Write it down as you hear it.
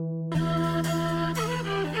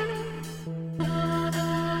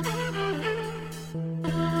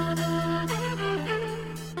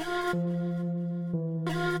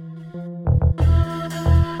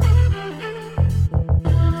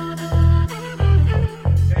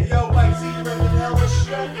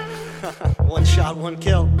shot, one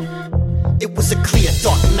kill. It was a clear,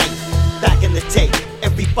 dark night back in the day.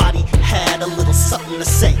 Everybody had a little something to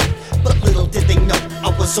say, but little did they know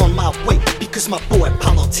I was on my way, because my boy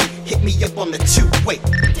Apollo T hit me up on the two-way.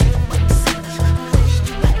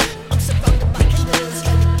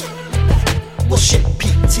 Well shit,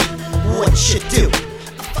 PT, what you do?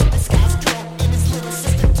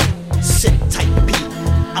 Sit tight, B,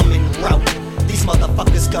 I'm en route. These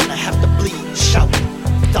motherfuckers gonna have to bleed and shout.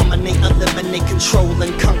 Dominate, eliminate, control,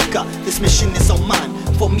 and conquer. This mission is on mine,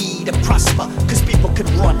 for me to prosper. Cause people can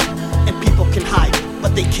run, and people can hide,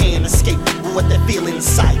 but they can't escape what they feel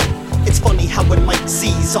inside. It's funny how when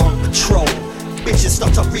MikeZ's on patrol, bitches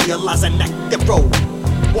start to realize and act their role.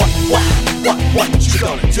 What you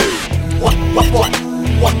gonna do? What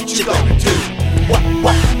you gonna do? What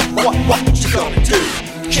you gonna do?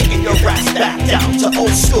 Kicking your ass back down to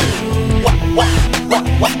old school. What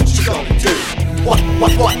you gonna do? What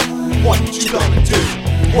you gonna do?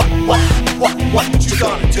 What you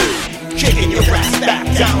gonna do? Kicking your ass back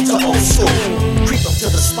down to old school. Creep up to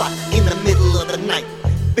the spot in the middle of the night.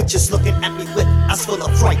 Bitches looking at me with eyes full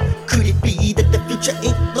of fright. Could it be that the future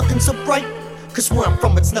ain't looking so bright? Cause where I'm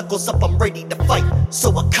from, it's knuckles up, I'm ready to fight.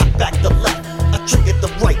 So I cut back the left, I triggered the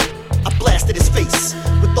right. I blasted his face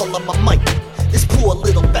with all of my might. This poor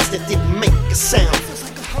little bastard didn't make a sound.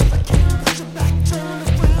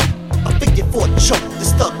 I figured for a choke,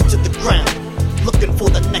 this thug to the ground, looking for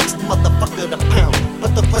the next motherfucker to pound.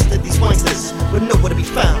 But the rest of these monsters were nowhere to be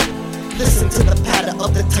found. Listen to the patter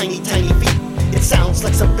of the tiny, tiny feet. It sounds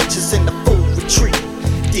like some bitches in a full retreat.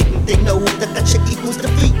 Didn't they know that shit equals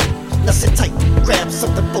defeat? Now sit tight, grab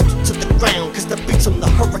something bolted to the ground, cause the beats from the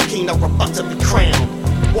hurricane are about to be crowned.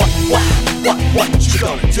 What you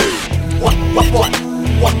gonna do? What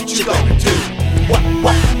you gonna do? What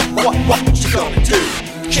you gonna do?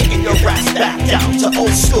 Kicking your ass back down to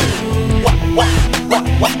old school. What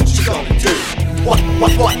you gonna do? What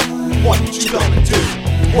you gonna do?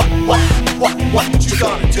 What you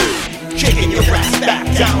gonna do? Kicking your ass back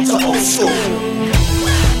down to old school.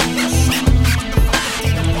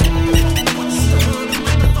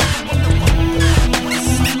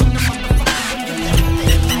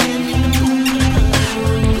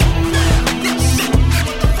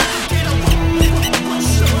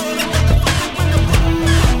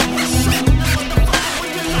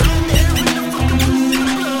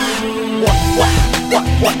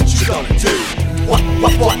 What you gonna do?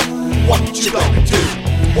 What you gonna do?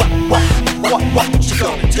 What you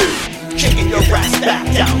gonna do? Kicking your ass back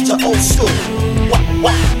down to old school.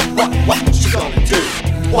 What you gonna do?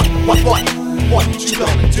 What you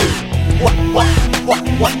gonna do?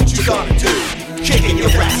 What you gonna do? Kicking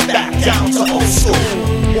your ass back down to old school.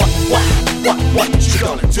 What you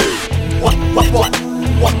gonna do? What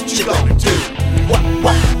you gonna do? What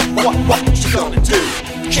you gonna do?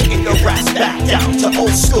 Kicking your ass back down to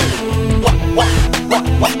old school. What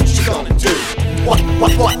you gonna do? What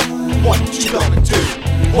you gonna do?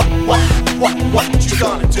 What you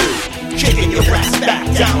gonna do? Kicking your ass back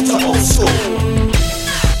down to old school.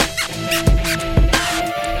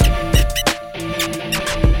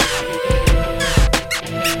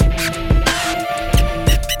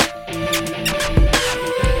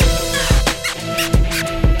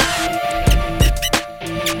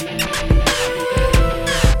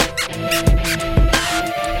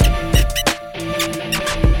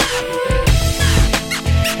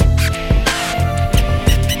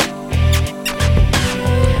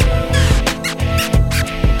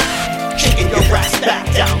 Back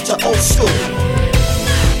down to old school.